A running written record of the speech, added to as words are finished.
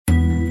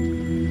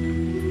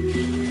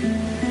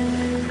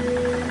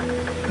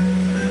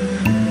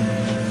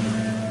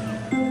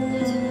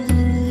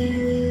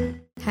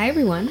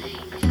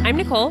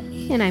Nicole.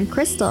 And I'm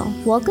Crystal.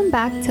 Welcome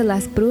back to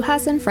Las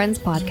Brujas and Friends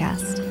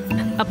podcast.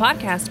 A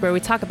podcast where we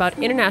talk about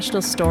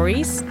international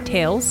stories,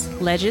 tales,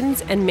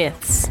 legends, and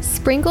myths.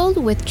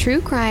 Sprinkled with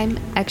true crime,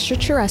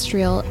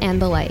 extraterrestrial,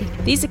 and the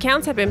like. These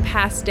accounts have been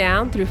passed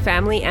down through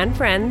family and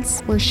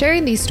friends. We're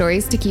sharing these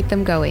stories to keep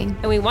them going.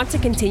 And we want to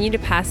continue to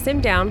pass them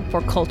down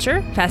for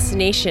culture,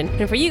 fascination,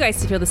 and for you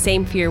guys to feel the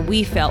same fear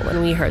we felt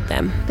when we heard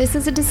them. This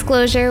is a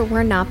disclosure.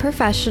 We're not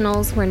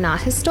professionals. We're not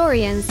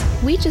historians.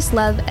 We just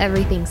love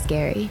everything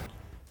scary.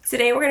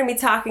 Today we're going to be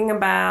talking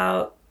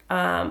about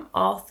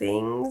all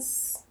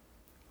things...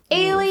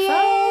 aliens!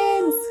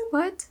 UFO?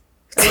 What?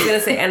 I was going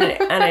to say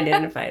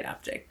unidentified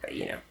object, but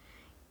you know.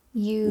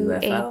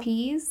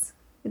 UAPs?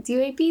 It's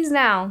UAPs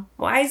now.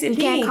 Why is it You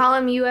can't call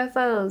them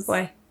UFOs.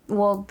 Why?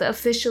 Well,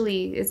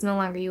 officially, it's no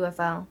longer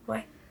UFO.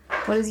 Why?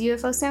 What does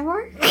UFO stand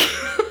for?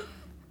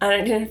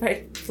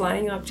 Unidentified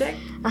flying object?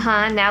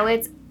 Now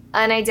it's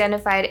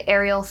unidentified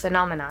aerial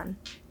phenomenon.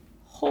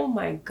 Oh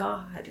my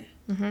god.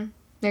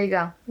 There you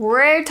go.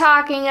 We're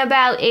talking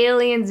about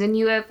aliens and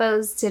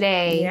UFOs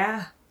today.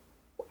 Yeah.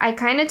 I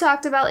kind of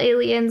talked about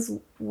aliens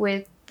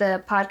with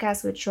the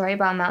podcast with Troy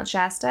about Mount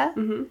Shasta.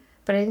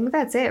 But I think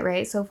that's it,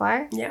 right, so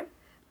far? Yeah.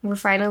 We're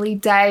finally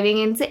diving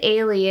into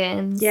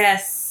aliens.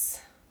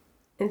 Yes.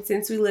 And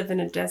since we live in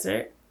a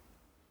desert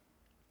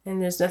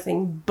and there's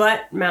nothing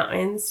but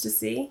mountains to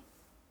see,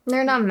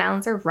 They're not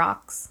mountains, they're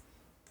rocks.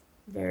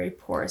 very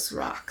porous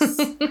rocks.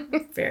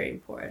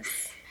 Very porous.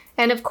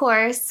 And of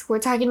course, we're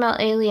talking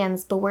about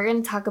aliens, but we're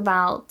going to talk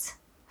about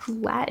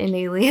Latin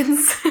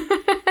aliens.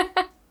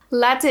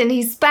 Latin,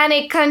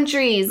 Hispanic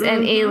countries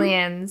and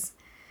aliens.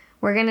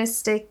 We're going to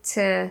stick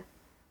to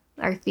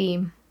our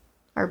theme,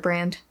 our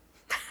brand.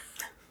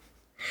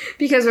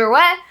 Because we're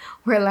what?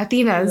 We're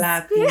Latinas.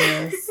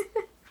 Latinos.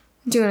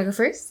 Do you want to go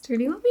first? Or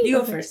do you want me to You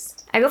go go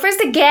first. I go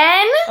first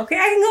again? Okay,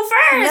 I can go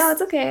first. No,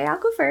 it's okay. I'll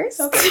go first.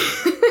 Okay.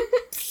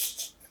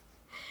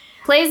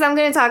 Place I'm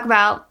going to talk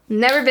about.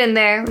 Never been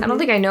there. I don't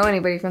think I know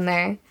anybody from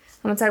there. I'm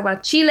going to talk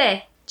about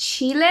Chile.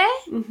 Chile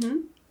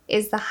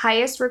is has the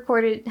highest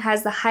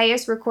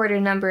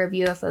recorded number of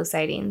UFO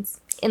sightings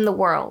in the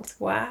world.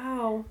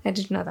 Wow. I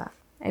didn't know that.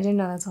 I didn't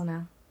know that till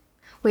now.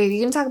 Wait, are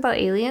you going to talk about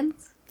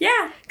aliens?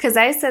 Yeah. Because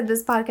I said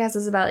this podcast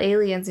is about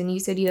aliens and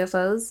you said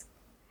UFOs.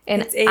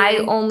 And It's I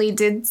alien. only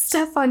did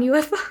stuff on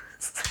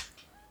UFOs.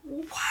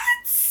 What?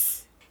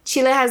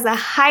 Chile has the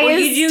highest... Well,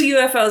 you do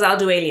UFOs, I'll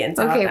do aliens.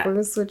 How about Okay, that? we're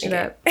going to switch it Okay.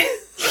 up.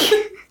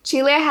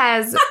 Chile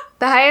has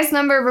the highest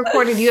number of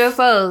recorded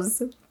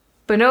UFOs,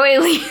 but no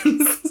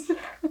aliens.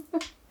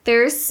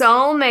 There are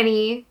so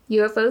many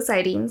UFO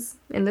sightings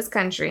in this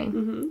country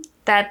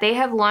that they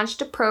have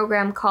launched a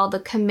program called the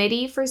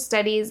Committee for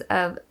Studies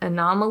of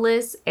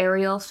Anomalous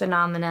Aerial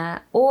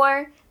Phenomena,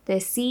 or the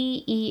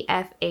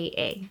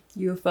CEFAA.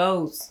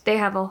 UFOs. They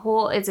have a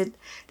whole,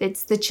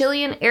 it's the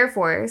Chilean Air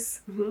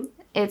Force.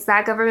 It's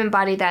that government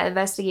body that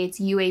investigates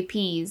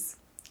UAPs,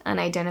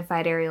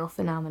 unidentified aerial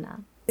phenomena.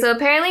 So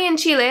apparently in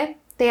Chile,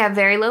 they have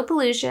very low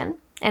pollution,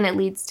 and it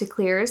leads to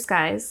clearer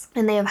skies.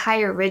 And they have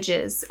higher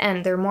ridges,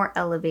 and they're more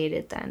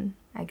elevated than,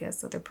 I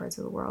guess, other parts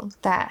of the world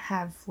that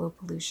have low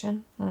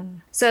pollution.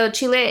 So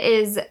Chile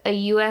is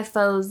a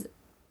UFO's,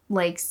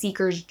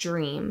 seeker's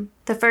dream.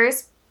 The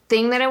first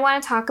thing that I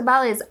want to talk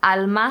about is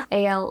ALMA,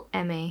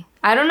 A-L-M-A.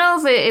 I don't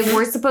know if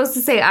we're supposed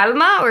to say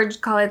ALMA or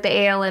call it the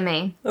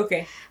ALMA.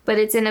 Okay. But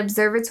it's an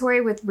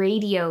observatory with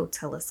radio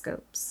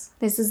telescopes.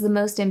 This is the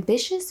most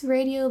ambitious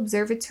radio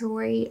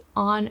observatory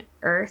on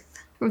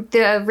Earth.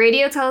 The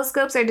radio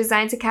telescopes are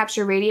designed to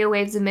capture radio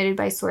waves emitted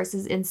by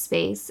sources in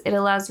space. It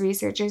allows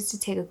researchers to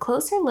take a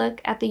closer look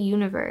at the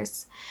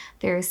universe.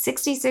 There are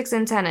 66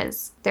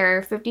 antennas. There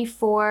are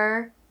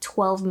 54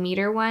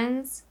 12-meter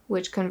ones,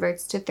 which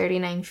converts to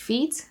 39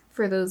 feet,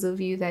 for those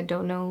of you that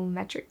don't know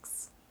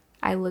metrics.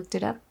 I looked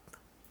it up.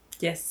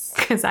 Yes.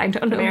 Because I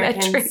don't know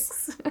Americans.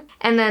 metrics.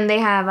 And then they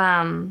have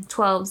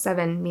 12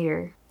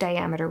 7-meter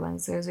diameter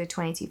ones. Those are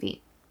 22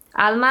 feet.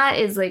 Alma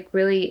is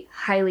really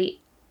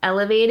highly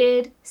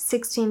elevated,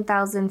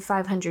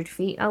 16,500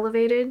 feet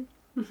elevated.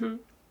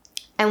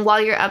 And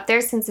while you're up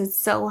there, since it's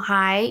so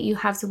high, you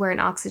have to wear an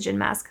oxygen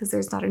mask because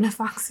there's not enough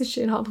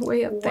oxygen all the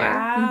way up there.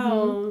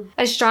 Wow.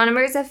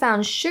 Astronomers have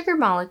found sugar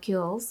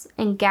molecules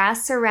and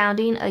gas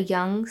surrounding a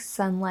young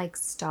sun-like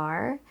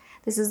star.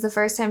 This is the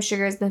first time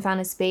sugar has been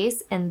found in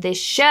space, and this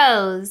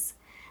shows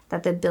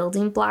that the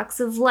building blocks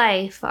of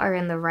life are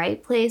in the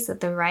right place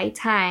at the right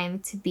time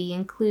to be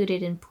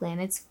included in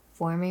planets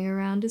forming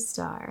around a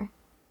star.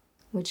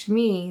 Which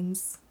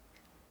means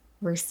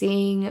we're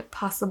seeing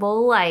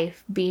possible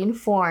life being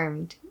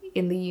formed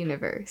in the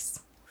universe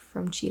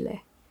from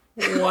Chile.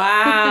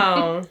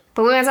 Wow.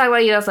 But we're going to talk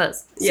about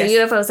UFOs. Yes. So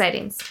UFO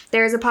sightings.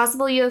 There is a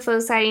possible UFO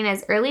sighting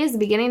as early as the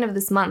beginning of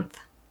this month.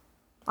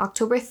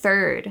 October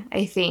 3rd,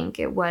 I think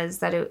it was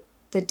the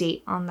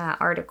date on that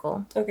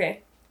article.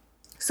 Okay.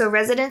 So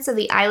residents of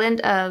the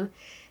island of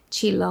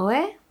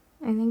Chiloé,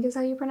 I think is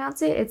how you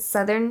pronounce it. It's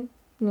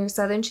near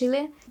southern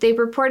Chile. They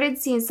reported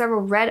seeing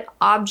several red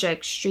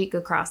objects streak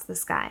across the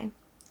sky.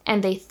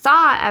 And they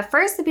thought, at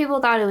first the people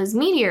thought it was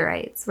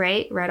meteorites,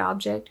 right? Red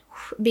object.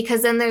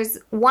 Because then there's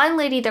one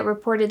lady that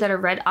reported that a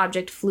red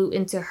object flew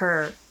into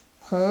her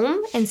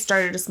home and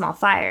started a small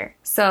fire.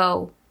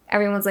 So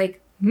everyone's like,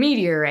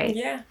 meteorite.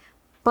 Yeah.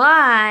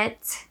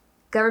 But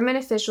government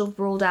officials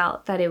ruled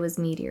out that it was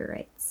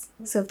meteorites.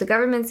 So if the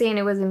government's saying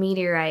it wasn't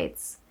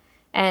meteorites,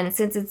 and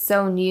since it's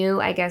so new,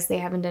 I guess they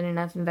haven't done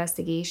enough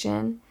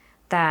investigation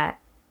that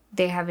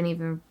they haven't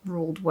even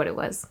ruled what it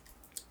was.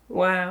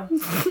 Wow.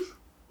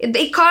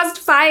 They caused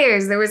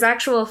fires. There was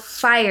actual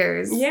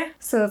fires. Yeah.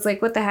 So it's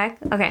like, what the heck?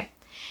 Okay.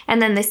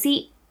 And then the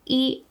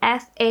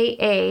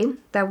CEFAA,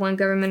 that one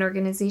government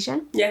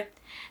organization. Yeah.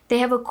 They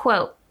have a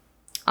quote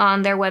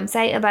on their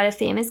website about a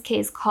famous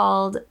case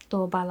called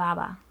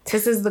Tobalaba.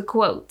 This is the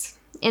quote.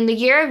 In the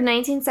year of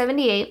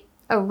 1978,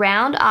 a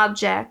round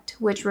object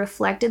which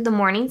reflected the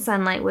morning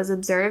sunlight was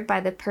observed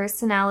by the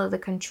personnel of the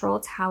control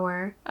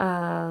tower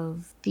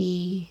of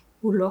the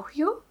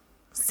Eulogio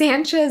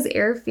Sanchez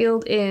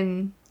airfield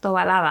in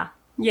Tobalaba.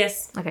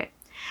 Yes. Okay.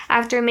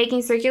 After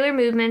making circular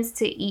movements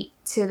to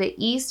the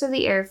east of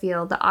the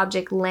airfield, the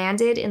object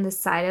landed in the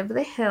side of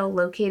the hill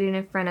located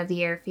in front of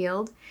the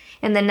airfield.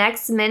 In the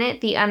next minute,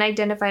 the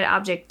unidentified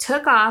object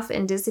took off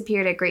and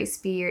disappeared at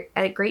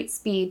great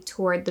speed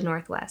toward the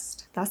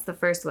northwest. That's the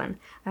first one.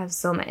 I have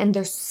so many, and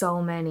there's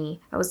so many.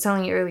 I was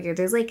telling you earlier,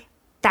 there's like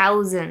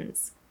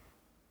thousands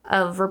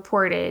of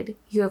reported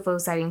UFO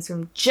sightings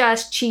from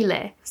just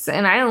Chile. So,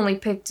 and I only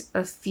picked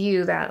a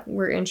few that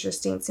were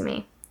interesting to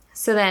me.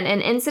 So then an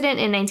incident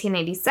in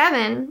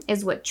 1987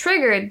 is what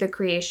triggered the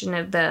creation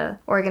of the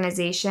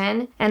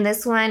organization. And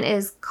this one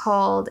is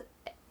called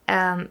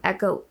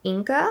Echo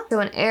Inca. So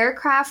an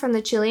aircraft from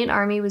the Chilean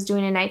army was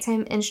doing a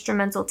nighttime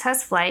instrumental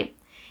test flight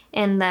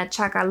in the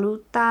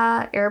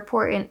Chacaluta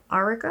airport in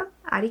Arica.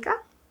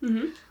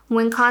 Mm-hmm.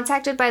 When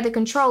contacted by the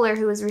controller,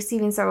 who was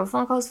receiving several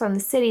phone calls from the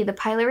city, the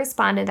pilot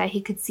responded that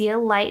he could see a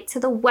light to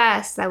the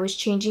west that was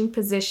changing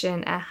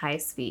position at high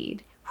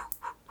speed.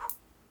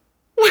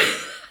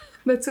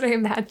 That's what I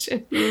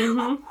imagine.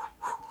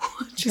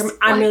 Mm-hmm.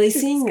 I'm really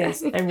seeing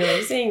this. I'm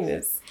really seeing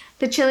this.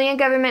 The Chilean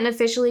government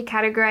officially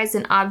categorized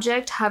an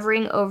object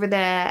hovering over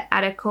the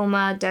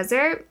Atacama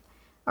Desert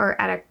as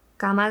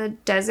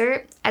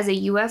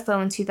a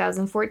UFO in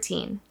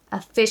 2014.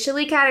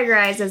 Officially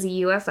categorized as a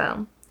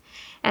UFO.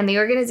 And the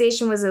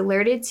organization was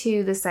alerted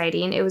to the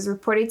sighting. It was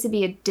reported to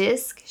be a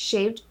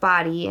disc-shaped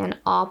body, and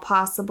all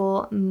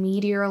possible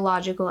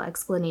meteorological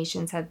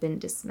explanations have been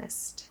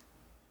dismissed.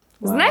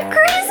 Isn't that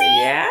crazy?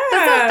 Yeah.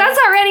 That's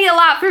already a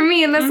lot for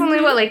me, and that's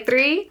only, what, like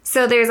 3?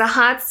 So there's a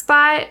hot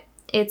spot.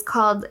 It's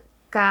called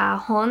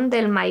Cajón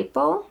del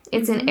Maipo.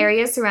 It's an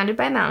area surrounded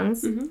by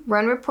mountains.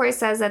 One report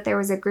says that there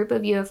was a group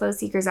of UFO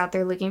seekers out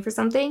there looking for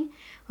something.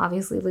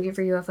 Obviously looking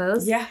for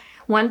UFOs. Yeah.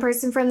 One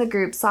person from the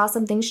group saw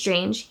something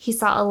strange. He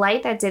saw a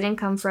light that didn't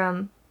come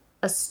from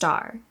a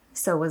star.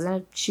 So it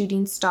wasn't a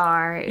shooting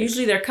star.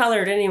 Usually they're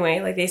colored anyway.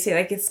 Like they say,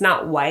 like it's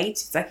not white.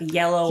 It's like a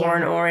yellow or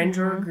an orange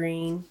or a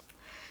green.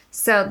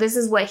 So this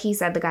is what he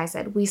said, the guy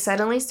said. We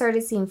suddenly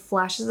started seeing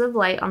flashes of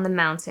light on the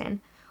mountain,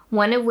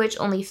 one of which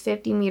only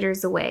 50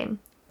 meters away,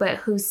 but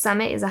whose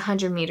summit is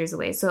 100 meters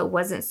away, so it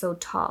wasn't so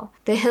tall.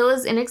 The hill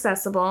is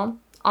inaccessible.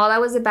 All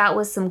that was about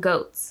was some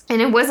goats.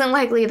 And it wasn't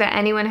likely that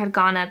anyone had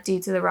gone up due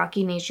to the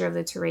rocky nature of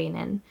the terrain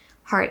and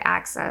hard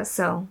access.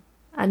 So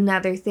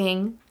another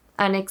thing,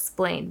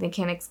 unexplained. They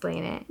can't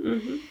explain it.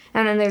 And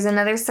then there's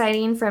another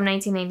sighting from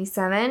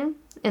 1997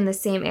 in the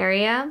same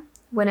area,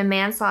 when a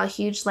man saw a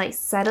huge light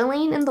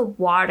settling in the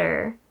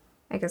water,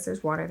 I guess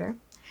there's water there,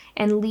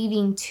 and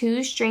leaving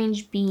 2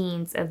 strange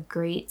beings of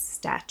great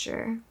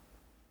stature.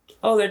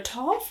 Oh, they're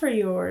tall for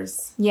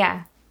yours.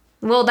 Yeah.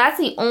 Well, that's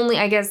the only,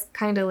 I guess,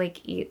 kind of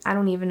like, I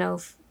don't even know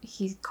if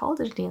he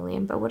called it an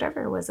alien, but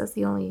whatever it was, that's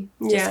the only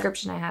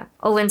description I have.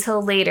 Oh, until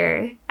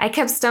later. I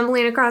kept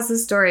stumbling across the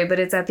story, but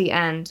it's at the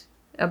end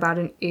about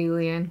an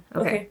alien.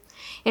 Okay.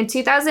 In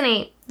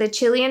 2008, the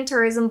Chilean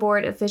Tourism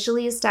Board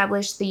officially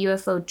established the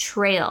UFO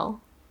Trail.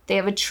 They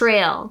have a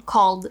trail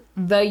called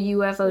the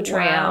UFO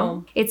Trail.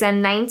 Wow. It's a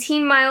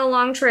 19-mile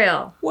long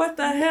trail. What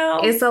the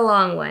hell? It's a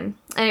long one.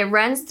 And it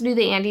runs through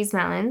the Andes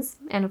Mountains.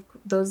 And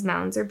those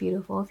mountains are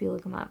beautiful if you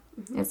look them up.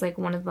 It's like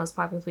one of the most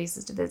popular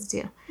places to visit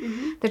too.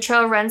 The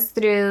trail runs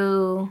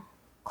through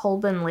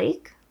Colbún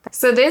Lake.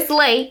 So this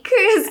lake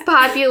is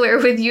popular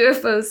with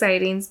UFO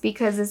sightings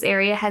because this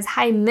area has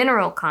high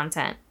mineral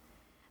content.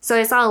 So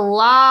I saw a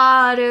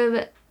lot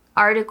of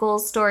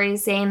articles,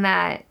 stories saying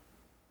that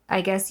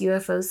I guess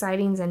UFO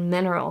sightings and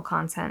mineral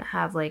content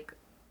have like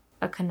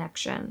a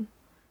connection.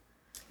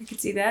 I could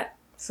see that.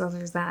 So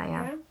there's that,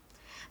 yeah.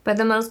 But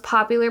the most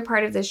popular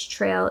part of this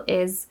trail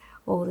is,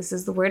 this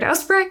is the word I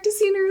was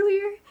practicing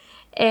earlier,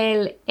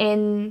 el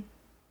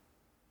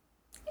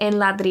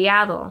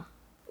enladriado.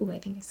 I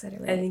think I said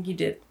it right. I think you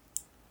did.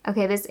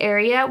 Okay, this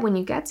area, when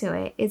you get to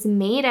it, is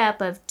made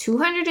up of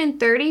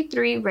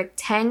 233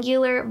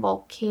 rectangular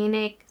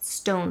volcanic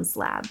stone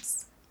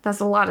slabs. That's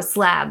a lot of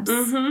slabs.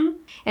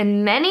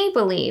 And many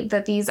believe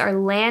that these are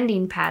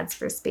landing pads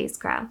for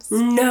spacecrafts.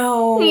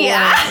 No.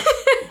 Yeah.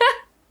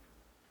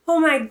 Oh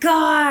my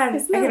God.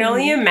 Isn't I that can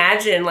only weird?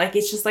 imagine. Like,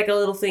 it's just like a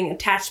little thing,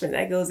 attachment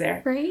that goes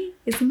there. Right?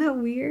 Isn't that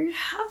weird?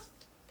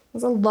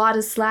 There's a lot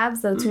of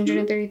slabs, though.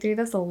 233,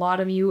 that's a lot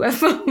of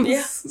UFOs.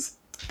 Yeah.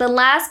 The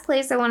last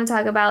place I want to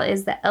talk about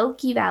is the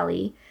Elqui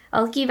Valley.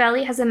 Elqui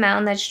Valley has a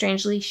mountain that's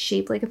strangely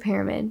shaped like a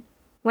pyramid.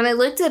 When I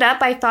looked it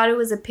up, I thought it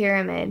was a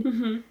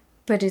pyramid,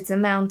 but it's a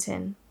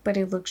mountain, but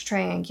it looks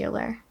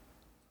triangular.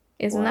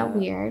 Isn't that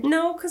weird?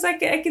 No, because I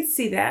could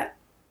see that.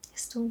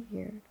 It's still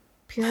weird.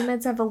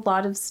 Pyramids have a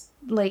lot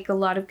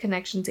of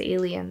connection to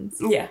aliens.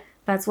 Yeah.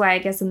 That's why I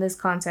guess in this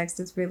context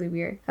it's really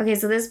weird. Okay,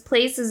 so this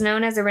place is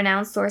known as a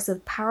renowned source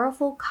of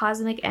powerful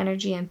cosmic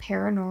energy and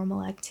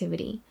paranormal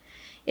activity.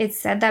 It's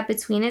said that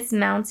between its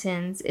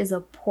mountains is a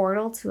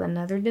portal to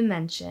another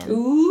dimension.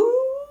 Ooh.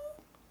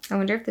 I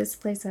wonder if this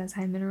place has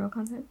high mineral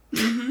content.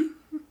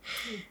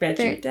 Bet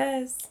you it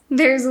does.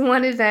 There's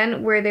one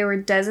event where there were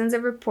dozens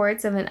of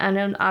reports of an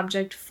unknown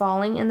object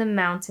falling in the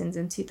mountains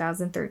in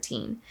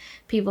 2013.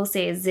 People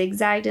say it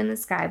zigzagged in the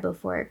sky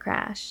before it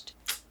crashed.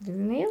 There's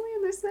an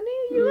alien, there's an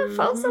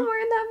UFO somewhere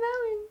in that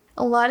mountain.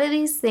 A lot of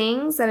these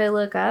things that I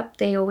look up,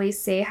 they always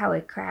say how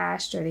it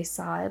crashed or they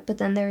saw it, but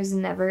then there's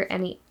never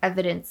any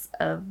evidence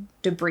of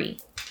debris.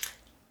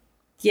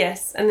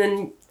 Yes, and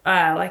then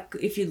like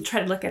if you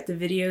try to look at the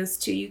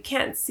videos too, you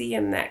can't see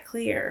them that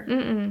clear.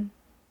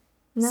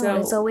 No, So-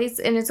 it's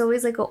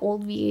always like an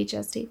old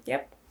VHS tape.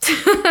 Yep.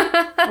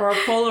 Or a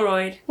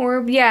Polaroid.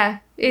 Or yeah,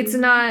 it's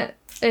not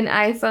an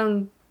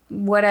iPhone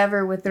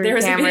whatever with three There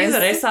was a cameras. video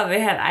that I saw. They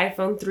had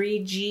iPhone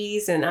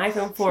 3Gs and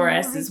iPhone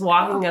 4Ss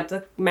walking up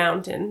the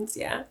mountains.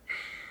 Yeah.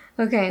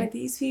 Okay. Like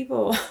these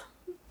people.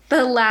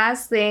 The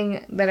last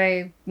thing that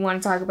I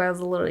want to talk about is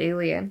a little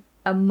alien.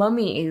 A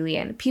mummy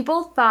alien.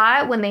 People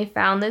thought when they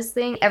found this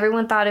thing,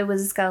 everyone thought it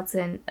was a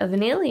skeleton of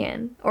an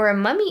alien or a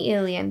mummy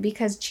alien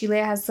because Chile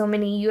has so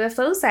many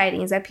UFO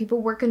sightings that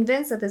people were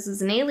convinced that this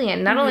was an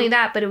alien. Not only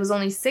that, but it was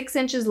only 6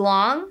 inches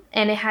long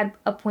and it had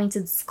a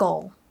pointed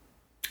skull.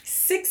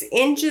 6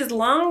 inches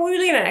long? What are you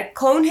looking at? A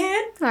cone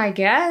head? I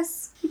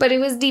guess. But it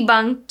was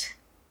debunked.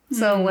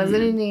 So it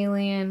wasn't an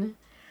alien.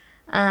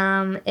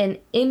 An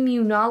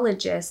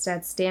immunologist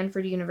at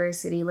Stanford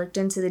University looked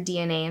into the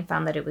DNA and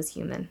found that it was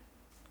human.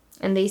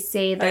 And they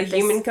say that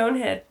Human cone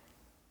head.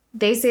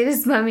 They say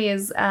this mummy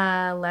is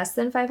less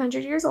than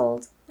 500 years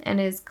old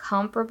and is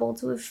comparable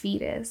to a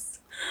fetus.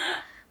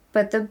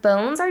 But the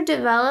bones are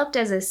developed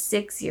as a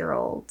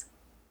 6-year-old.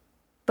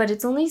 But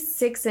it's only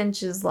 6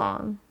 inches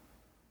long.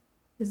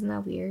 Isn't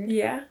that weird?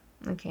 Yeah.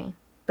 Okay.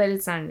 But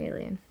it's not an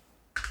alien.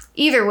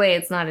 Either way,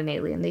 it's not an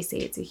alien. They say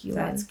it's a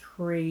human. That's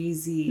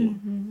crazy.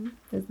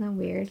 Isn't that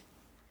weird?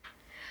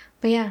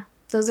 But yeah,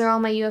 those are all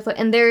my UFO.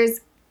 And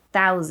there's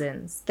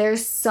thousands.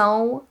 There's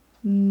so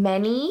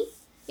many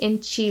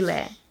in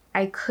Chile.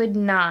 I could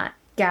not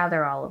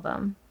gather all of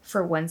them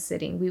for one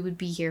sitting. We would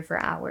be here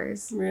for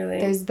hours. Really?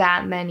 There's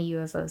that many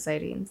UFO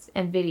sightings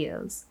and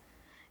videos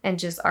and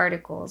just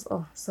articles.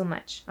 Oh, so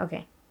much.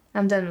 Okay,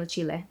 I'm done with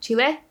Chile.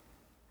 Chile?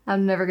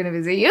 I'm never going to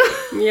visit you.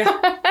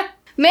 Yeah.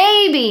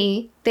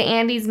 Maybe the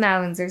Andes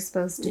Mountains are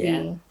supposed to Yeah.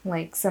 be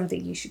like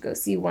something you should go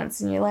see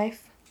once in your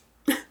life.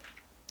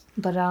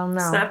 But I don't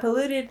know. It's not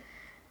polluted.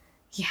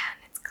 Yeah,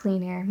 and it's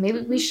clean air.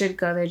 Maybe we should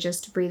go there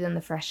just to breathe in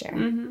the fresh air.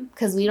 Mm-hmm.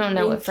 Because we don't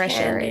know what fresh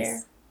air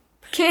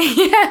canned is.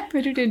 Yeah,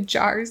 put it in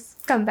jars.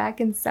 Come back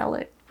and sell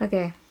it.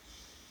 Okay,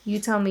 you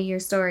tell me your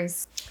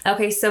stories.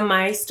 Okay, so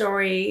my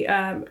story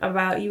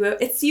about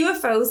it's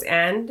UFOs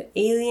and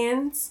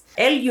aliens.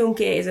 El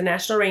Yunque is a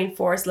national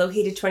rainforest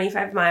located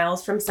 25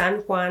 miles from San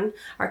Juan,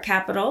 our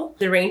capital.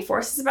 The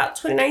rainforest is about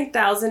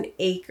 29,000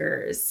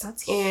 acres.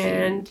 That's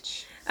and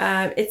huge.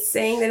 it's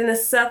saying that in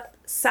the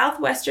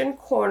southwestern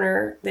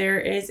corner, there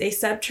is a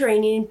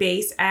subterranean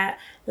base at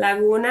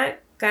Laguna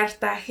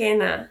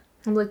Cartagena.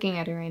 I'm looking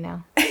at it right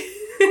now.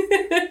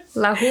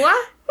 Laguna?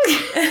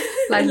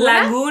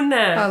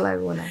 Laguna. Oh,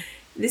 Laguna.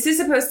 This is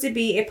supposed to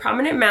be a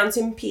prominent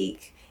mountain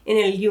peak in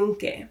El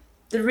Yunque.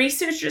 The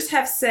researchers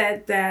have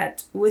said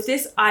that with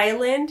this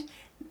island,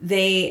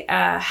 they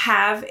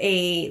have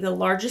the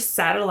largest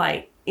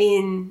satellite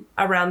in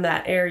around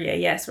that area,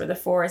 yes, where the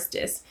forest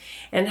is.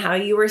 And how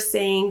you were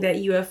saying that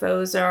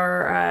UFOs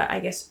are, I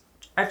guess,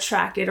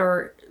 attracted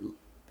or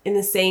in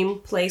the same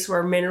place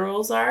where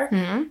minerals are.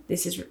 Mm-hmm.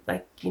 This is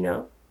like,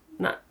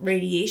 not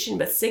radiation,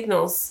 but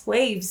signals,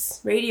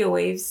 waves, radio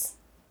waves.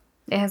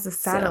 It has a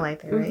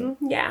satellite there, right?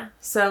 Yeah.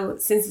 So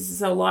since this is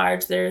so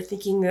large, they're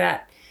thinking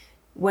that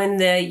when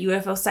the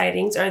UFO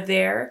sightings are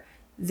there,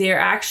 they're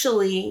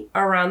actually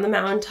around the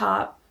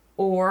mountaintop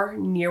or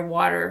near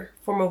water,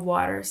 form of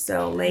water.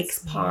 So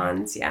lakes,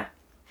 ponds, yeah.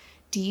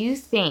 Do you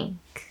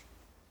think,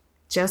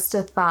 just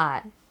a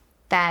thought,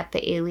 that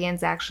the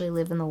aliens actually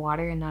live in the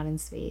water and not in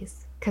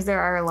space? Because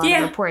there are a lot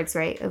of reports,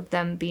 right, of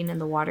them being in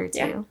the water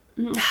too.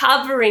 Yeah.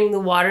 Hovering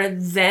the water,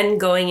 then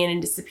going in and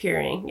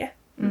disappearing. Yeah.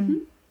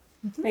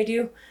 I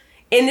do.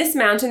 In this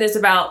mountain, there's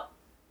about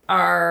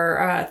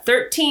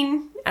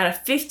 13 out of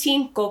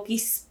 15 koki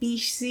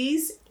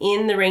species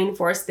in the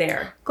rainforest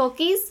there.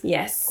 Kokis?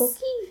 Yes.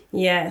 Koki?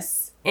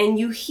 Yes. And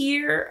you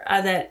hear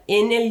that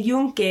in El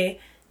Yunque,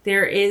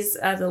 there is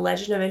the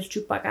legend of El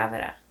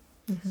Chupacabra.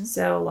 Mm-hmm.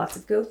 So lots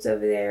of goats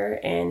over there,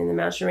 and in the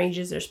mountain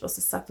ranges, they're supposed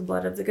to suck the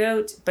blood of the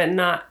goat, but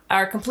not,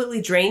 or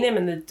completely drain them,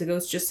 and the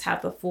goats just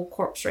have the full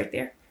corpse right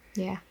there.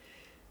 Yeah.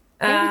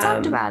 Yeah, we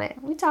talked about it.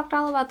 We talked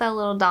all about that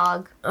little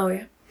dog. Oh,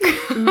 yeah.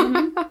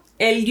 Mm-hmm.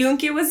 El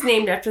Yunque was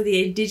named after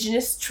the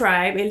indigenous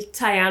tribe, El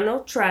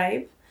Taino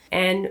tribe,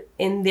 and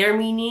in their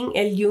meaning,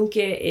 El Yunque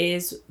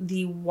is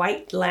the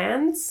white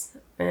lands,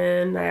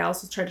 and I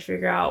also tried to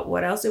figure out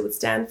what else it would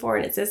stand for,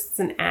 and it says it's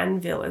an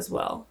anvil as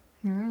well.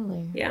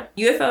 Really? Yeah.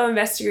 UFO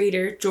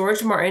investigator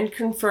George Martin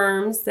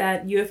confirms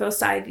that UFO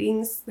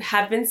sightings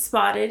have been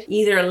spotted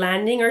either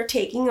landing or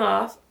taking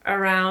off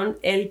around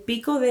El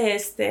Pico de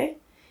Este.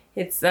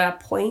 It's a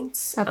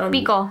point. A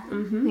pico.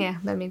 Mm-hmm. Yeah,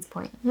 that means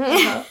point.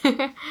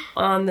 Uh-huh.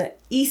 On the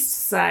east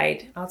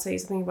side. I'll tell you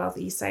something about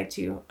the east side,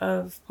 too,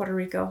 of Puerto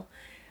Rico.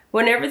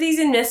 Whenever these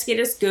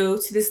investigators go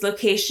to this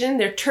location,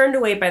 they're turned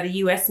away by the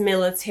U.S.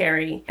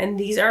 military. And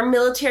these are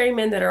military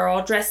men that are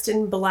all dressed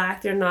in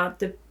black. They're not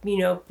the,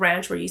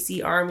 branch where you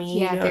see Army,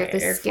 they're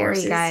the Air scary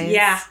Forces. guys.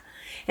 Yeah.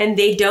 And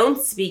they don't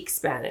speak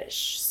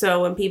Spanish.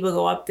 So when people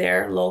go up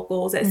there,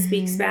 locals that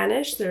speak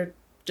Spanish, they're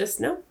just,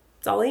 no,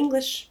 it's all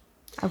English.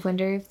 I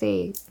wonder if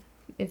they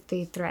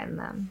threaten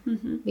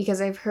them.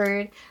 Because I've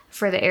heard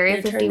for the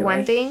Area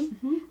 51 thing,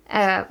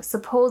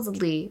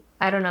 supposedly,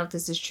 I don't know if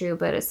this is true,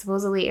 but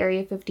supposedly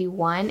Area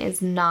 51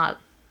 is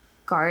not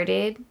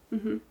guarded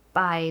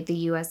by the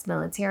U.S.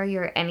 military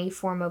or any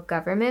form of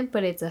government,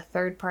 but it's a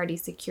third-party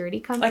security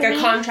company. Like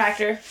a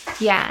contractor.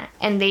 Yeah,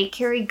 and they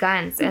carry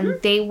guns, and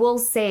they will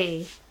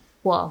say,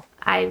 well,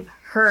 I've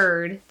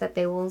heard that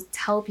they will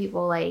tell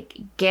people, like,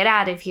 get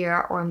out of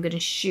here or I'm going to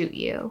shoot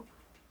you.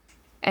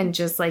 And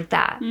just like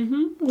that.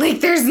 Like,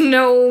 there's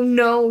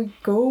no,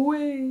 go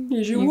away.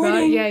 Here's your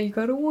warning. You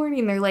got a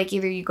warning. They're like,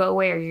 either you go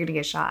away or you're going to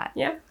get shot.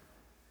 Yeah.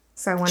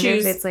 So I wonder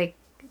if it's, like,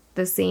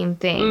 the same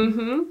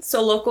thing.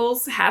 So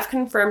locals have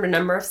confirmed a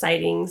number of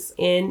sightings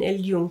in El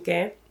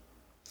Yunque.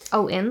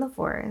 Oh, in the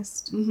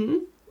forest.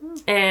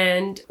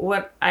 And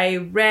what I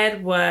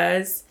read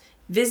was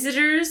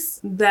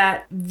visitors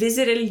that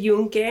visit El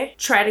Yunque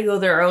try to go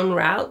their own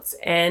routes,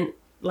 and,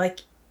 like,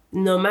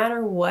 no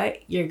matter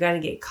what, you're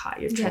going to get caught.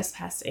 You're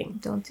trespassing.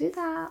 Don't do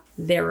that.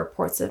 There are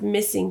reports of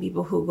missing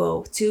people who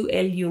go to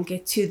El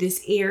Yunque, to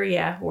this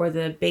area where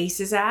the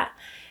base is at,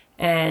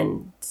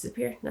 and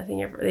disappear.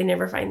 They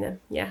never find them.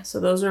 Yeah,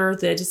 so those are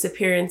the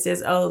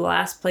disappearances. Oh, the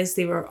last place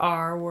they was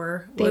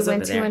they went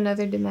over there. to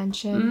another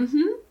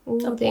dimension.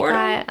 Ooh, they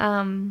got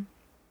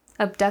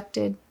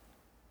abducted.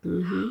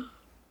 Creepy.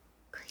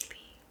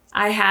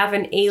 I have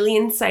an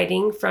alien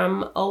sighting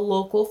from a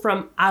local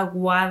from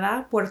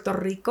Aguada, Puerto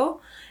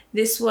Rico.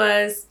 This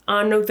was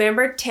on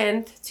November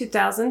 10th,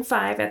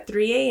 2005 at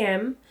 3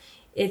 a.m.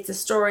 It's a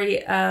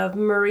story of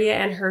Maria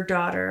and her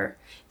daughter.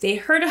 They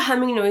heard a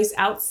humming noise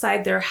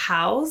outside their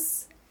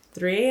house,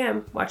 3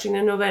 a.m., watching the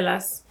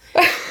novelas.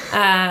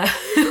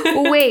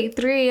 Wait,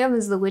 3 a.m.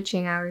 is the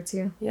witching hour,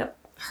 too. Yep.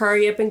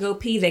 Hurry up and go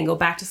pee, then go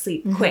back to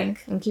sleep.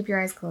 Quick. And keep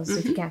your eyes closed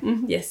if you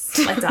can. Yes,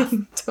 lights off.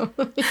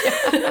 Totally.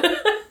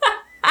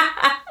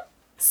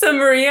 So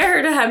Maria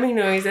heard a humming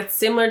noise that's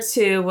similar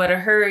to what a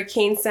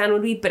hurricane sound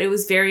would be, but it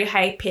was very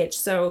high pitched.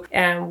 So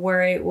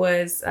where it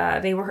was,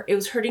 it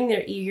was hurting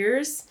their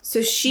ears.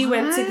 So she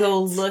went to go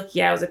look.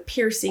 Yeah, it was a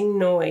piercing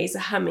noise,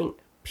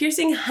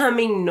 piercing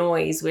humming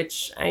noise,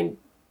 which trying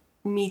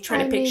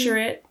to picture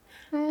it.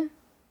 I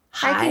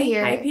can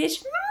hear high it.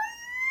 pitch.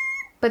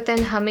 But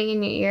then humming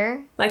in your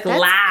ear? Like That's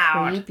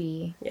loud.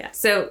 Creepy. Yeah.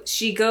 So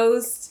she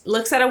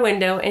looks out a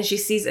window, and she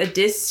sees a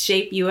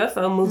disc-shaped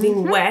UFO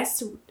moving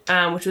west,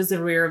 which was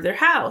the rear of their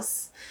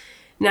house.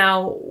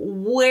 Now,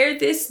 where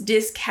this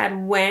disc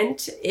had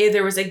went,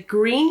 there was a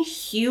green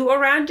hue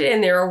around it,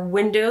 and there were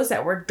windows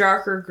that were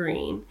darker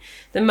green.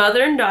 The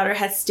mother and daughter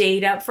had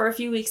stayed up for a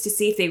few weeks to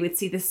see if they would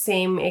see the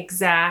same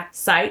exact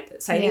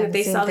sighting that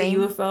they saw the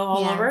UFO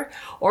all over,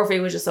 or if it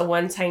was just a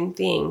one-time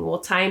thing. Well,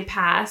 time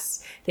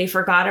passed. They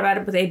forgot about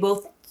it, but they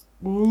both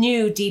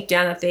knew deep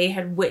down that they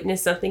had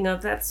witnessed something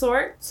of that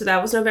sort. So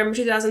that was November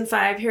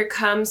 2005. Here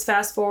comes,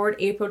 fast forward,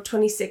 April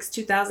 26,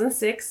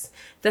 2006.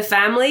 The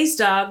family's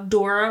dog,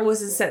 Dora,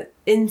 was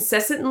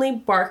incessantly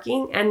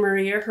barking, and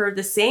Maria heard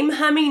the same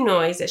humming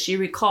noise that she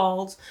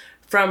recalled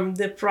from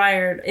the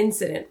prior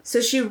incident.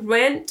 So she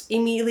went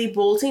immediately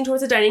bolting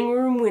towards the dining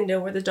room window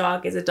where the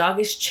dog is. The dog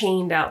is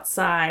chained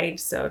outside,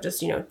 so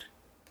just,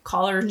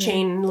 collar,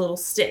 chain, and a little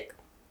stick.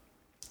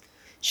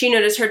 She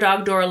noticed her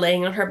dog Dora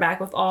laying on her back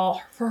with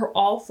all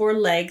four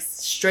legs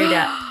straight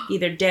up,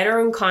 either dead or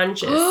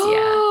unconscious.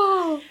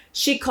 Yeah.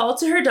 She called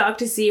to her dog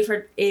to see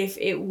if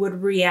it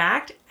would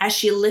react. As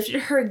she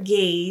lifted her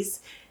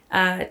gaze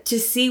to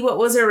see what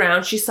was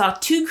around, she saw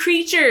two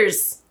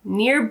creatures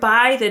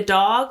nearby the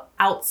dog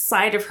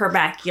outside of her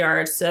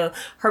backyard. So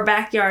her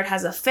backyard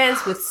has a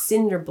fence with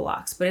cinder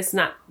blocks, but it's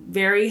not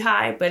very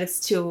high, but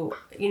it's to,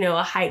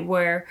 a height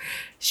where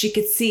she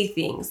could see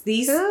things.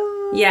 These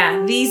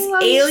alien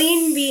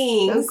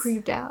beings. So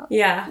creeped out.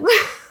 Yeah.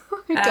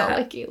 I don't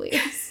like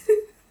aliens.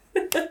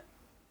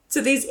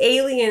 So these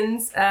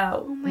aliens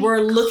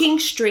were looking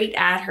straight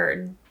at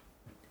her.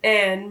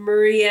 And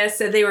Maria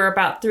said they were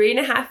about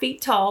 3.5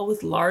 feet tall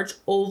with large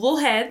oval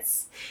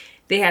heads.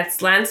 They had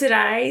slanted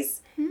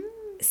eyes,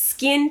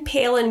 skin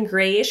pale and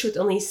grayish with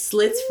only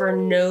slits for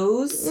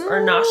nose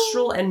or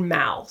nostril and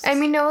mouth. I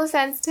mean, no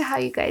offense to how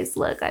you guys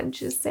look. I'm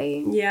just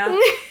saying. Yeah.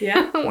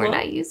 We're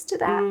not used to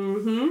that.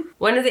 Mm-hmm.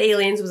 One of the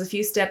aliens was a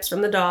few steps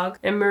from the dog,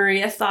 and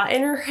Maria thought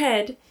in her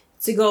head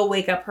to go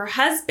wake up her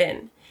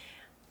husband.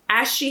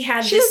 As she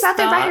had She was out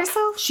there by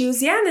herself? She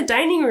was, in the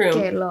dining room.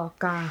 Que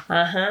loca.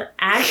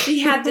 As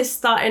she had this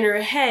thought in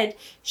her head,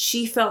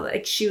 she felt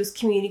like she was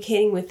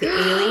communicating with the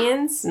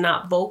aliens,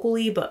 not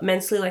vocally, but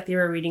mentally, like they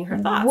were reading her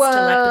thoughts. Whoa.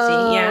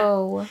 Telepathy,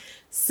 yeah.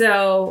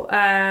 So,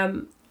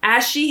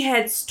 as she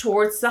heads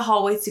towards the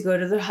hallway to go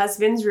to the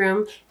husband's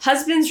room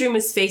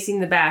is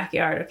facing the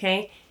backyard,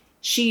 okay?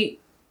 She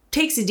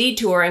takes a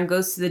detour and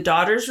goes to the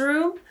daughter's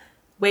room,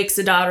 wakes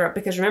the daughter up,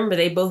 because remember,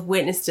 they both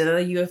witnessed the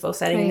UFO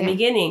sighting in the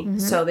beginning. Mm-hmm.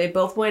 So they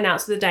both went out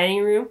to the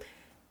dining room.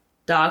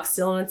 Dog's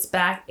still on its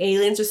back.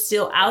 Aliens are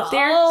still out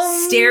there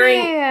staring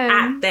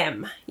at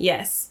them.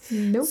 Yes.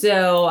 Nope.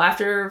 So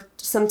after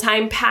some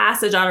time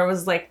passed, the daughter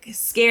was like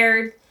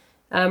scared.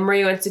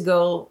 Maria went to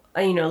go,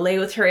 lay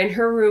with her in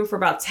her room for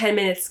about 10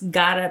 minutes,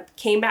 got up,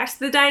 came back to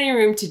the dining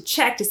room to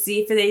check to see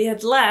if they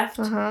had left.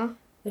 Uh-huh.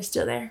 They're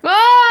still there.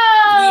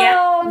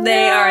 Oh! Yep,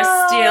 they are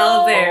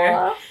still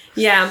there.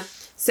 Yeah.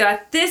 So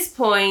at this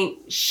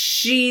point,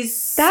 she's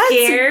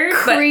scared.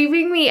 That's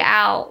creeping me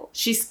out.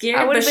 She's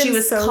scared, but she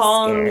was so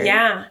calm. Scared.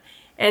 Yeah.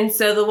 And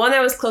so the one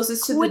that was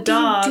closest to the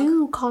dog. What do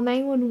you do? Call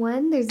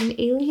 911? There's an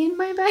alien in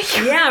my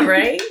backyard? Yeah,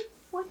 right?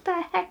 What the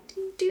heck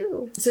do you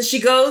do? So she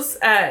goes,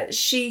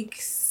 she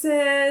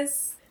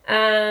says,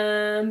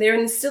 they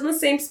were still in the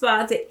same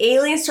spot. The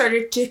alien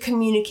started to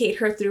communicate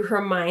her through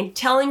her mind,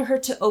 telling her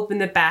to open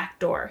the back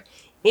door.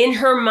 In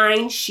her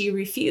mind, she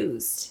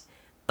refused.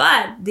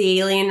 But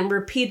the alien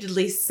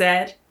repeatedly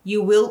said,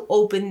 "You will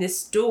open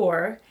this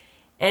door."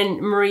 And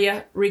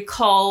Maria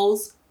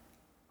recalls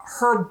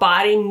her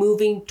body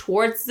moving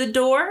towards the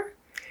door.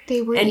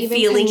 They were and even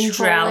feeling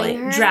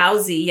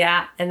drowsy,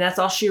 yeah. And that's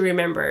all she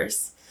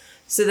remembers.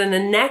 So then the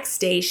next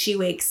day she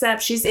wakes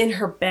up. She's in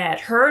her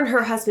bed. Her and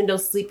her husband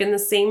don't sleep in the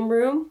same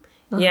room.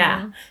 Uh-huh.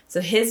 Yeah. So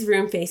his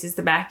room faces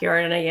the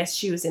backyard, and I guess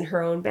she was in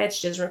her own bed.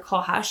 She doesn't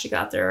recall how she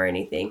got there or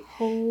anything.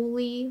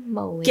 Holy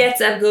moly. Gets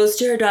up, goes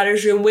to her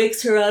daughter's room,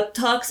 wakes her up,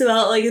 talks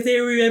about, like, if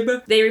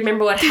they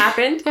remember what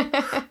happened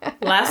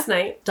last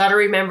night. Daughter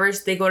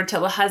remembers. They go to tell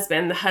the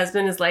husband. The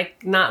husband is,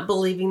 like, not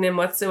believing them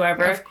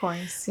whatsoever. Of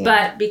course, yeah.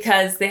 But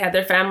because they had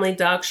their family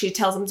dog, she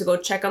tells him to go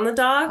check on the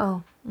dog.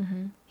 Oh,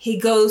 mm-hmm. He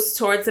goes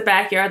towards the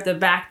backyard. The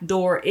back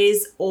door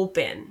is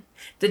open.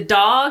 The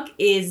dog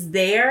is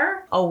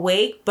there,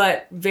 awake,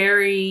 but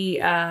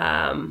very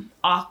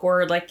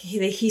awkward. Like,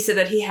 he said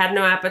that he had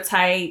no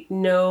appetite,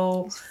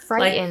 no...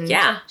 Frightened. Like,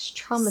 yeah.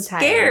 Traumatized.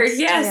 Scared,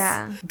 yes.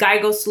 Yeah. Guy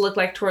goes to look,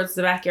 like, towards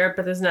the backyard,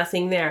 but there's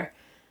nothing there.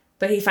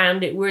 But he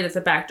found it weird that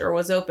the back door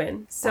was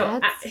open.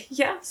 So,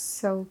 yeah.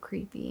 So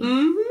creepy.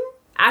 Mm-hmm.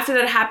 After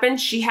that happened,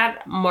 she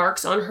had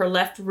marks on her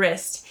left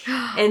wrist.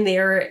 And they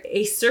were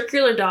a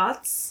circular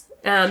dots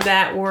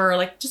that were,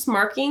 like, just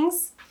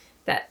markings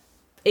that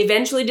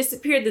eventually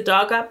disappeared. The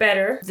dog got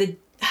better. The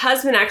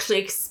husband actually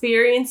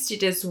experienced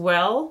it as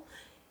well.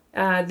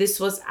 This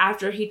was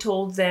after he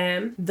told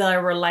them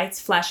there were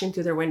lights flashing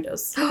through their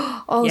windows.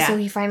 Oh, yeah. So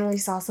he finally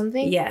saw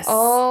something? Yes.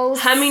 Oh,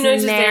 humming noise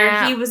was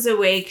there. He was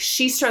awake.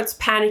 She starts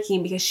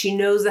panicking because she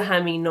knows the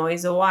humming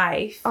noise, a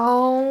wife.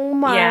 Oh,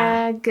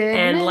 my goodness.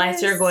 And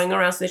lights are going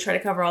around, so they try to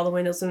cover all the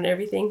windows and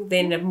everything. They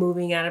ended up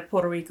moving out of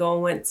Puerto Rico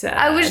and went to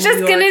I was just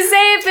going to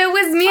say, if it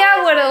was me,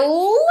 I would have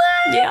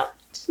left. Yeah.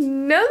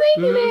 No,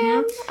 thank you,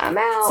 ma'am. I'm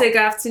out. Took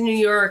off to New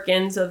York,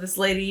 and so this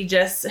lady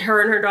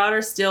her and her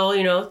daughter still,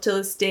 to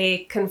this day,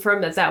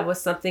 confirmed that was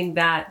something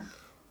that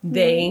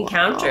they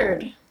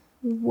encountered.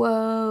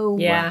 Whoa.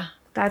 Yeah.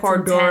 That's poor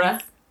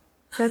intense.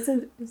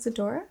 Dora. Is it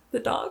Dora? The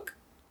dog.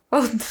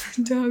 Oh,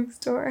 the dog's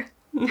Dora.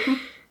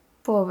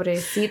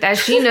 Pobrecita.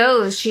 She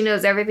knows. She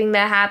knows everything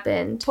that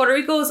happened. Puerto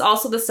Rico is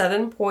also the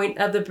southern point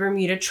of the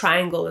Bermuda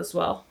Triangle as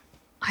well.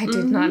 I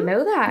did not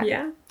know that.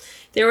 Yeah.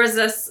 There was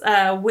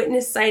a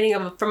witness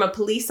sighting from a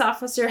police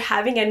officer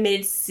having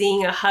admitted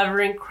seeing a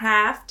hovering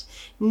craft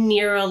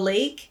near a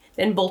lake,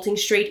 then bolting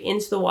straight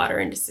into the water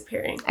and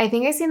disappearing. I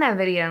think I seen that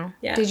video.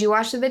 Yeah. Did you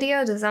watch the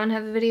video? Does someone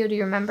have a video? Do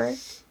you remember?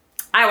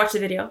 I watched the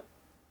video.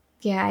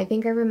 Yeah, I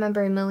think I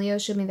remember Emilio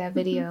showed me that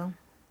video.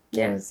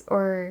 Yes.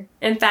 Yeah.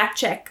 And fact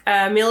check.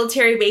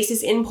 Military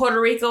bases in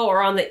Puerto Rico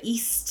are on the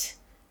east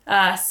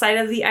side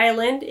of the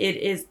island. It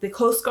is the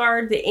Coast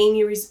Guard, the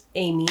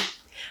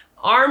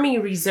Army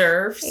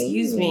Reserve,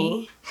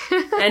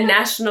 and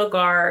National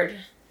Guard.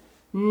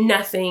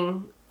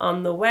 Nothing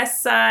on the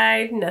west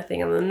side,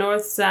 nothing on the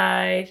north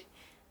side.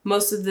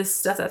 Most of this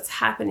stuff that's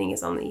happening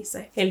is on the east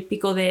side. El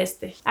Pico de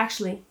Este.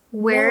 Actually.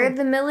 Where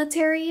the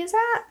military is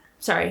at?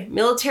 Sorry.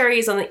 Military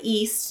is on the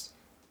east.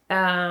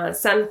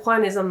 San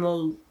Juan is on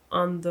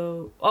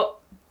the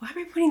why am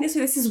I pointing this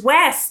way? This is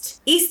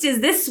west. East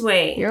is this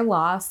way. You're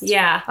lost.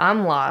 Yeah.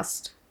 I'm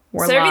lost.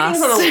 We're so lost.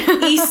 everything's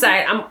on the east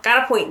side. I'm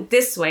gotta point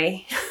this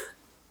way.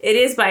 It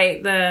is by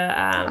the...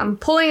 I'm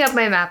pulling up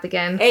my map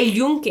again. El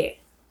Yunque.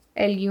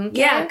 El Yunque?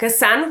 Yeah, because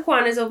San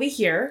Juan is over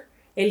here.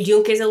 El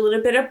Yunque is a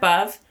little bit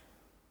above.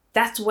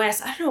 That's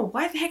west. I don't know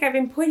why the heck I've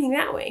been pointing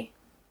that way.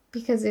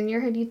 Because in your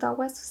head you thought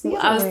west was the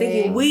other I was way.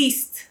 thinking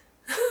west.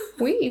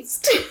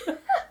 West.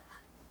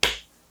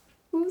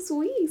 Who's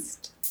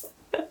west?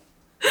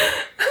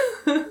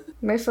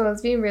 My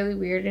phone's being really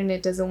weird and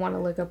it doesn't want to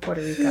look up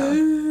Puerto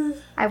Rico.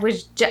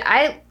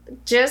 I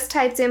just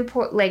typed in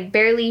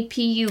barely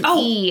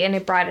PUE and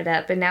it brought it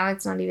up, and now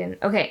it's not even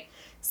okay.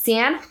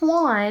 San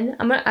Juan.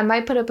 I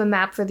might put up a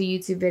map for the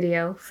YouTube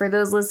video. For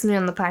those listening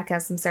on the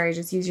podcast, I'm sorry,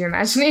 just use your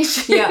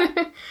imagination. Yeah.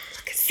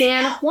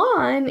 San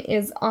Juan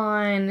is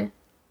on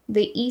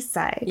the east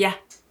side. Yeah.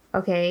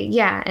 Okay,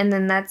 yeah, and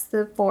then that's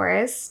the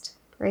forest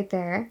right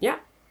there. Yeah.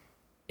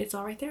 It's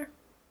all right there.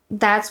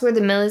 That's where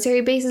the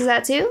military base is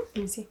at too?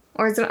 Let me see.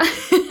 Or is it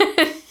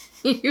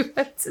you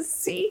have to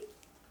see.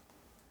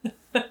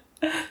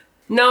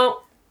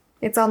 No.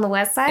 It's on the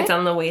west side? It's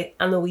on the west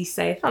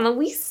side. On the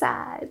west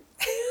side.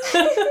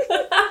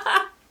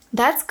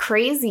 That's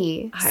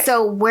crazy.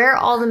 So where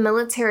all the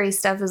military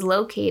stuff is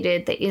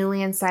located, the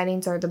alien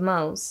sightings are the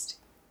most.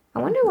 I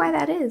wonder why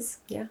that is.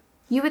 Yeah.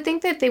 You would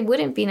think that they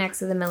wouldn't be next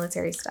to the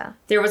military stuff.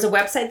 There was a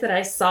website that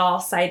I saw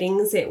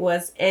sightings. It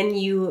was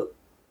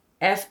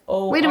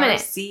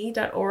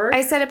nuforc.org.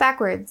 I said it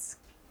backwards.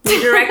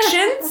 New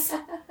directions?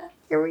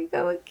 Here we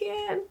go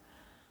again.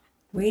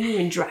 We ain't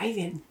even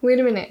driving. Wait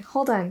a minute.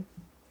 Hold on.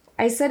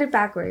 I said it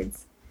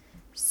backwards.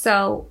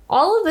 So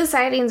all of the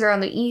sightings are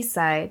on the east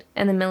side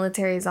and the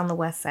military is on the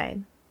west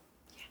side.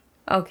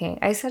 Yeah. Okay.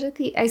 I said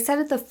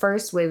it the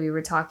first way we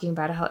were talking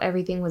about how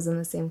everything was in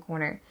the same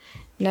corner.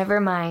 Never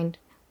mind.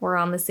 We're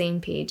on the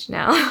same page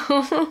now.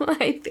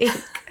 I think.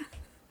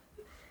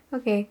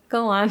 Okay,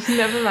 go on.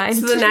 Never mind.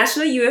 So the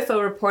National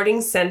UFO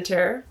Reporting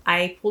Center,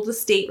 I pulled a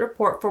state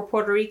report for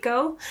Puerto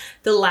Rico.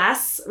 The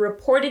last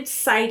reported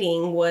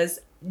sighting was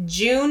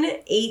June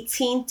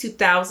 18,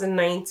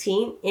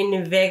 2019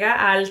 in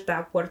Vega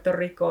Alta, Puerto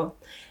Rico.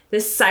 The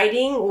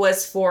sighting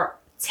was for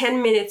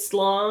 10 minutes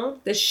long.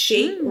 The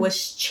shape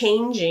was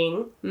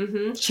changing.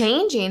 Mm-hmm.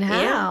 Changing?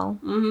 How? Yeah.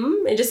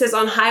 Mm-hmm. It just says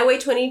on Highway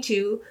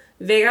 22,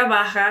 Vega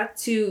Baja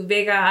to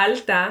Vega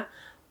Alta,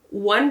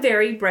 one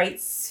very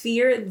bright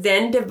sphere,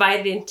 then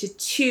divided into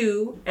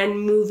two and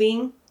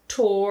moving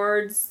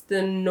towards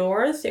the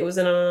north. It was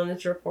an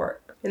anonymous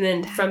report. And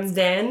then from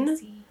then...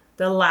 Crazy.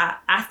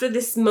 After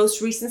this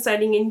most recent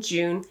sighting in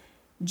June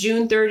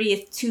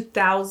 30th,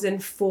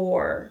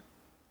 2004,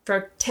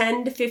 for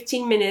 10 to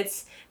 15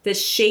 minutes, the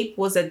shape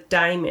was a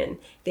diamond.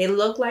 They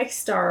look like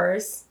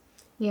stars.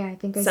 Yeah, I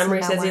think I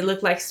Summary said says that they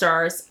look like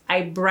stars.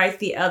 I bright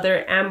the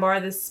other, amber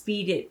the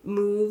speed it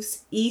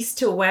moves east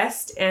to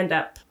west and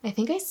up. I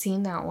think I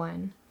seen that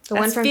one. The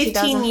That's one from 15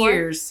 2004?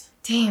 years.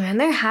 Damn, and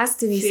there has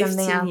to be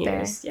something out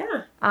years. there.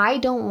 Yeah. I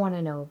don't want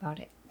to know about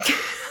it.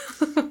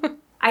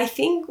 I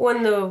think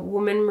when the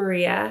woman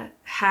Maria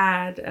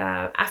had,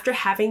 after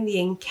having the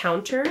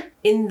encounter,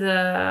 in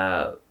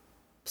the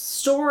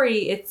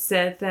story it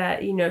said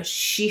that,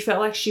 she felt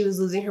like she was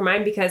losing her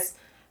mind because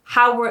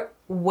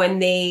when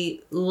they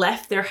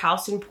left their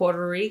house in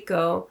Puerto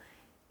Rico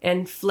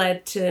and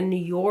fled to New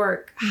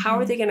York, how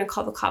are they going to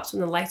call the cops when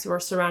the lights were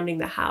surrounding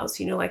the house?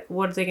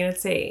 What are they going to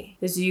say?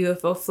 There's a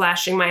UFO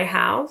flashing my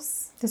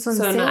house? That's what I'm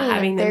saying. Not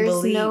having them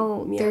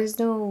believe. There's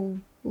no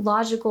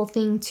logical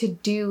thing to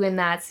do in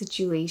that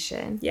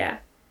situation. Yeah.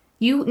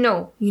 You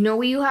know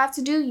what you have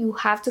to do? You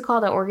have to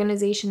call the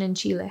organization in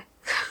Chile.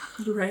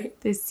 Right.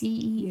 The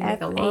CEFAA.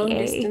 Like a long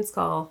distance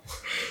call.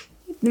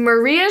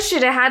 Maria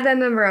should have had that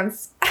number on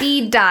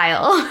speed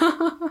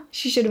dial.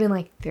 She should have been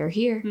like, they're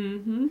here.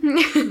 Mm-hmm.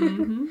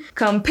 Mm-hmm.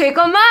 Come pick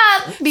them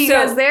up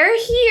because they're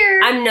here.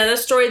 Another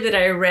story that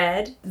I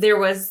read, there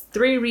was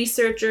 3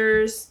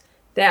 researchers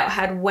that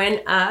had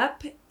went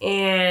up,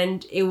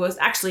 and it was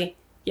actually...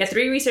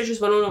 3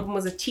 researchers. One of them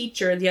was a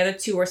teacher. The other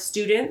 2 were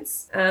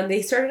students.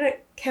 They started a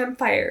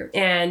campfire,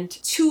 and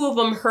 2 of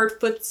them heard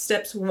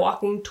footsteps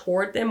walking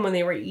toward them when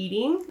they were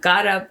eating.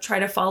 Got up,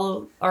 tried to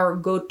follow or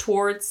go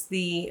towards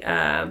the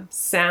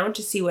sound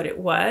to see what it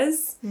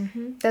was.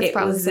 Mm-hmm. That's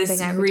probably something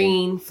this I would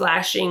green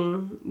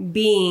flashing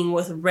being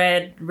with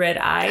red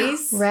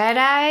eyes. Red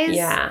eyes?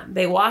 Yeah.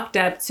 They walked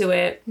up to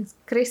it. It's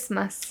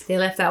Christmas. They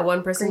left that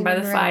one person Green by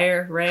the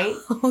fire, right?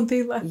 Oh,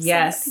 they left.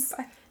 Yes.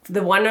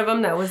 The one of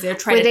them that was there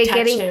tried to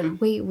touch him.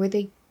 Wait, were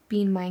they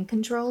being mind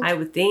controlled? I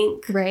would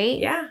think. Right?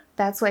 Yeah.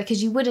 That's why,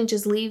 because you wouldn't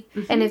just leave.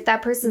 Mm-hmm. And if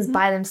that person's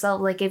by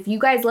themselves, like if you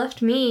guys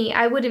left me,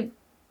 I wouldn't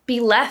be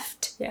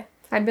left. Yeah.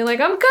 I'd be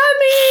like, I'm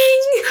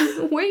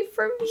coming. Wait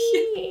for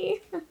me.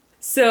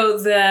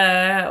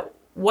 So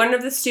one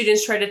of the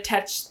students tried to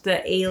touch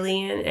the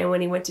alien, and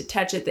when he went to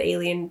touch it, the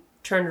alien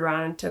turned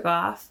around and took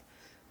off.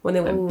 When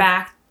they went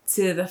back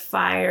to the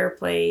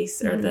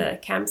fireplace or the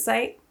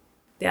campsite,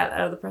 the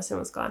other person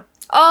was gone.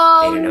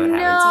 Oh, they didn't know what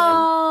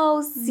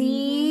happened to him.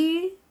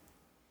 See?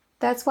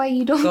 That's why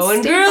you don't Go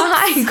in stay groups,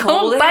 behind.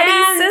 hold Go buddy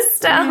hands.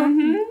 system.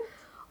 Mhm.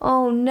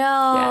 Oh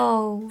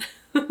no.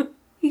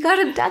 He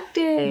got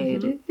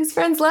abducted. His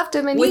friends left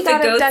him and With he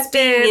got the goats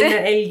abducted. being in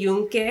the El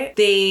Yunque,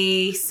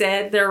 they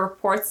said there are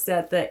reports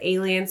that the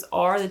aliens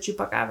are the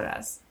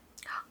chupacabras.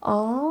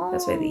 Oh.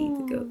 That's why they eat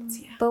the goats,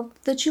 yeah.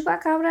 But the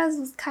chupacabras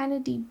was kind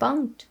of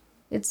debunked.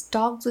 It's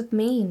dogs with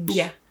mange.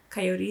 Yeah,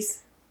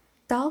 coyotes.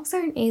 Dogs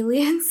aren't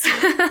aliens.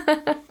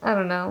 I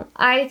don't know.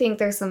 I think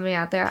there's something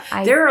out there.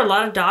 There are a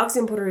lot of dogs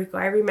in Puerto Rico,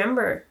 I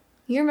remember.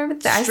 You remember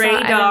that? Stray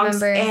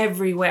dogs I remember.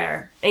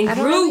 everywhere. And I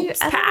don't really-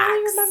 groups, I packs. don't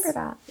really remember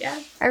that. Yeah.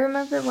 I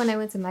remember when I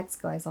went to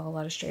Mexico, I saw a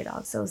lot of stray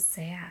dogs. So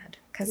sad.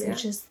 Because they're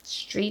just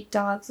street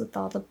dogs with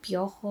all the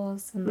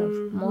piojos and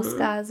the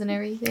moscas and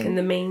everything. And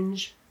the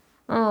mange.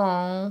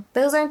 Oh,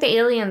 those aren't the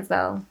aliens,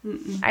 though.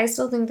 Mm-mm. I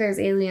still think there's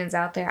aliens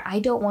out there. I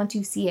don't want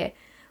to see it.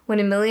 When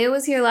Emilio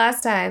was here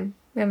last time,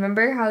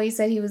 remember how he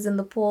said he was in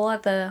the pool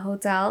at the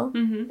hotel?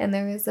 Mm-hmm. And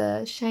there was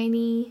a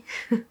shiny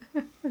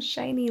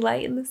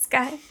light in the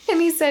sky. And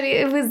he said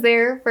it was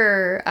there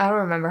for, I don't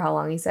remember how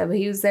long he said, but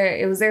he was there.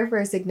 It was there for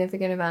a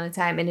significant amount of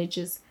time, and it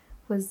just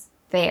was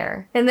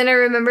there. And then I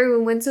remember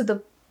we went to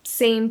the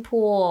same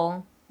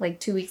pool like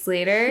 2 weeks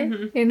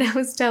later, and I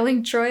was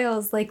telling Troy, I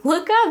was like,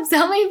 look up,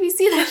 tell me if you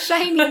see that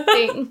shiny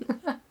thing.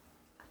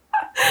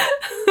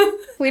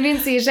 We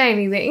didn't see a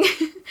shiny thing.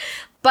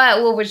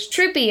 But what was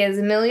trippy is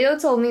Emilio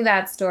told me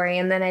that story,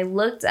 and then I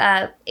looked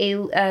up a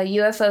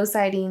UFO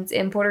sightings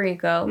in Puerto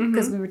Rico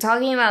because we were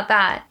talking about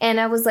that, and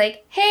I was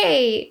like,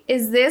 hey,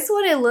 is this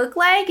what it looked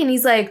like? And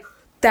he's like,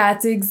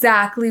 that's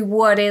exactly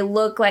what it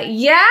looked like.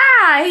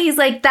 Yeah! He's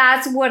like,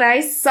 that's what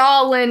I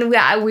saw when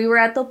we were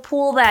at the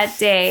pool that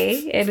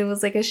day, and it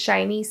was like a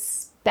shiny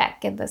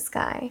speck in the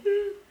sky.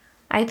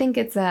 I think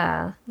it's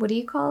what do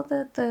you call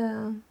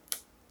the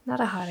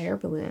not a hot air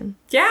balloon.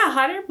 Yeah,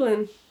 hot air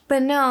balloon.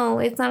 But no,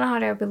 it's not a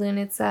hot air balloon.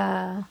 It's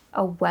a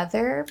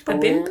weather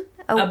balloon.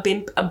 A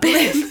blimp? A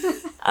blimp.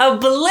 A blimp. A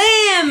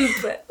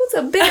blimp! What's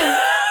a blimp?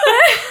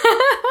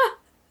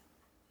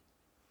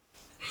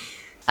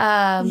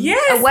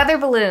 Yes! A weather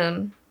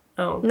balloon.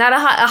 Oh. Not a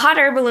hot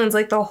air balloon's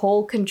like the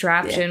whole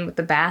contraption with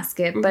the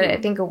basket, but I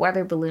think a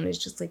weather balloon is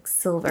just like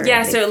silver.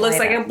 Yeah, so it looks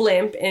like a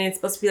blimp, and it's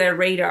supposed to be like a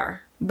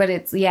radar. But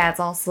it's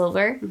all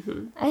silver.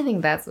 I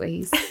think that's what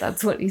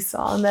he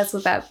saw, and that's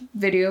what that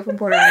video from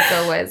Puerto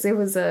Rico was. It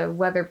was a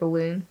weather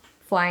balloon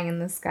flying in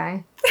the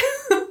sky.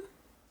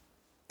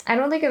 I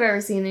don't think I've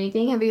ever seen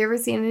anything. Have you ever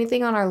seen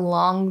anything on our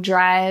long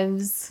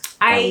drives?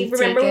 I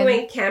remember we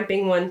went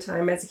camping one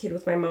time as a kid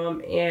with my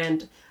mom,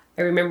 and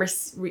I remember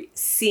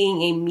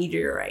seeing a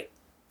meteorite.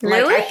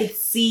 Really? Like I could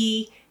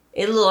see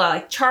it looked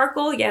like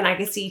charcoal, and I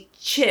could see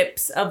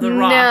chips of the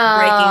rock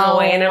breaking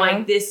away, and I'm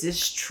like, this is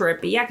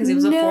trippy. Yeah, because it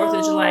was a 4th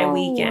of July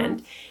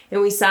weekend, and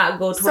we saw it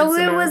go towards the mountain.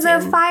 So it was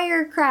a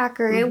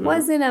firecracker. It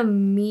wasn't a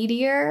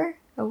meteor.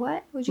 A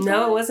what? What'd you call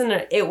No, it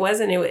wasn't.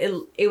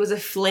 It was a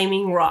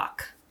flaming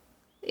rock.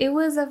 It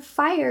was a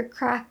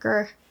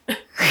firecracker.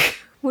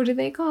 What are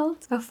they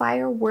called? A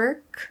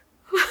firework?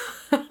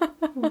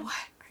 What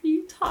are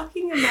you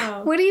talking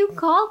about? What do you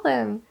call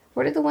them?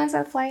 What are the ones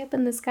that fly up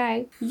in the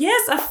sky?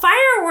 Yes, a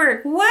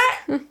firework. What?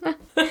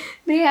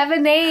 They have a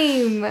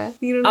name.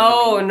 You don't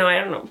know No, I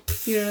don't know.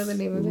 You don't know the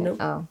name of it? Nope.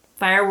 Oh.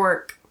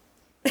 Firework.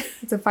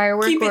 It's a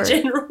firework. Keep it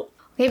general.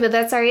 Okay, but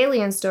that's our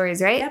alien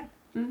stories, right?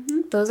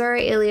 Yep. Those are our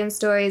alien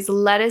stories.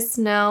 Let us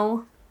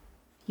know.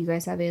 You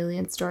guys have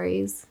alien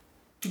stories?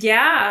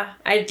 Yeah,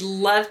 I'd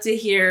love to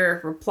hear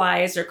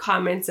replies or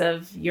comments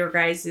of your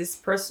guys'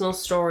 personal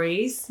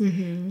stories.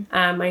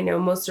 I know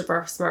most of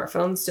our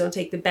smartphones don't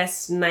take the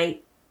best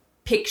night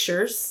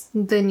pictures.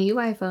 The new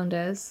iPhone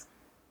does.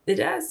 It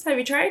does. Have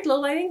you tried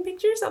low lighting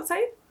pictures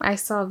outside? I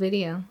saw a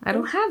video. I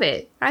don't have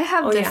it. I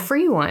have the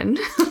free one.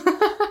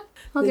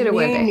 I'll get it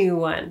one day. New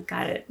one.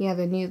 Got it. Yeah,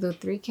 the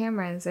 3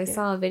 cameras. I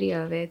saw a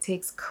video of it. It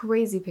takes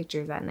crazy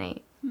pictures at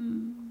night.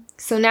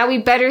 So now we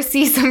better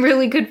see some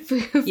really good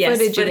footage of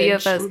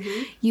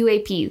UFOs.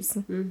 UAPs.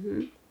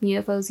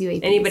 UFOs, UAPs.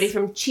 Anybody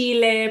from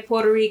Chile,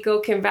 Puerto Rico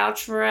can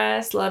vouch for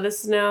us. Let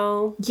us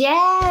know.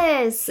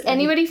 Yes!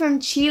 Anybody from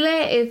Chile,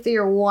 if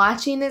you're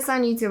watching this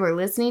on YouTube or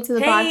listening to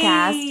the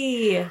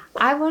podcast,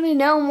 I want to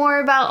know more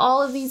about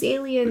all of these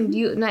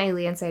not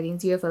alien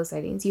sightings, UFO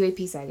sightings,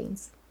 UAP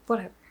sightings,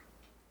 whatever.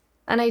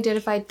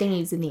 Unidentified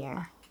thingies in the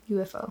air.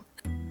 UFO.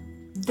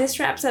 This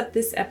wraps up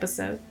this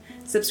episode.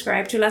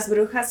 Subscribe to Las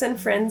Brujas and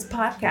Friends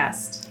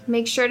podcast.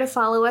 Make sure to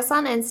follow us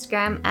on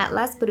Instagram at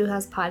Las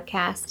Brujas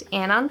Podcast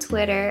and on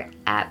Twitter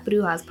at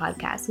Brujas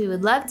Podcast. We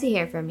would love to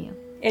hear from you.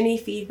 Any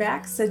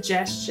feedback,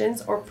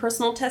 suggestions, or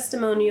personal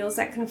testimonials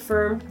that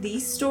confirmed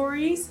these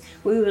stories,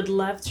 we would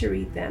love to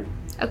read them.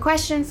 A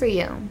question for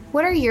you.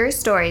 What are your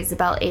stories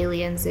about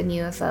aliens and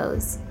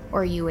UFOs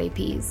or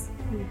UAPs?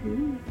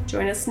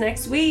 Join us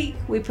next week.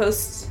 We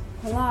post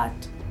a lot.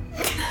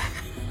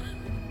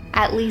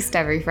 At least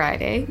every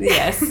Friday.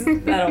 Yes,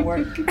 that'll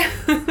work.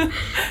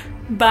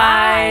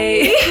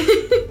 Bye.